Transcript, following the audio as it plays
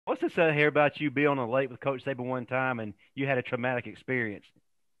What's this I hear about you being on a lake with Coach Saban one time and you had a traumatic experience?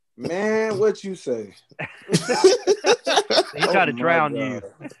 Man, what you say? He tried to drown you.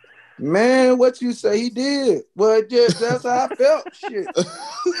 Man, what you say? He did. Well, that's how I felt. Shit.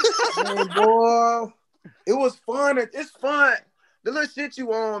 Man, boy, it was fun. It's fun. The little shit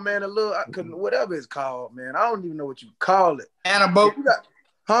you on, man, whatever it's called, man. I don't even know what you call it. Banana boat.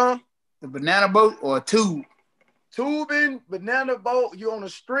 Huh? The banana boat or a tube? Tubing, banana boat, you on a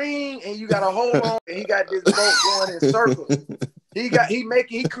string and you got a hold on and he got this boat going in circles. He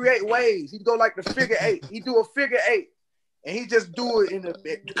create waves. He go like the figure eight. He do a figure eight. And he just do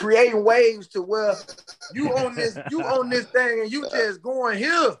it creating waves to where you on this thing and you just going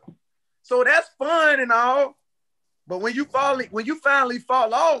here. So that's fun and all. But when you finally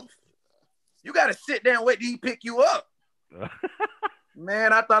fall off, you gotta sit there and wait till he pick you up.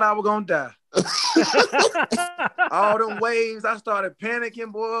 Man, I thought I was gonna die. All them waves, I started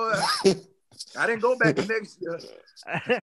panicking, boy. I didn't go back the next year.